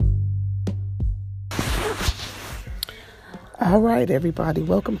All right, everybody,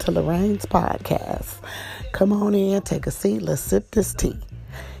 welcome to Lorraine's podcast. Come on in, take a seat, let's sip this tea.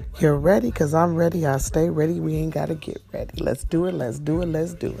 You're ready? Because I'm ready. I'll stay ready. We ain't got to get ready. Let's do it, let's do it,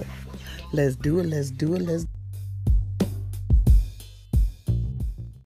 let's do it. Let's do it, let's do it, let's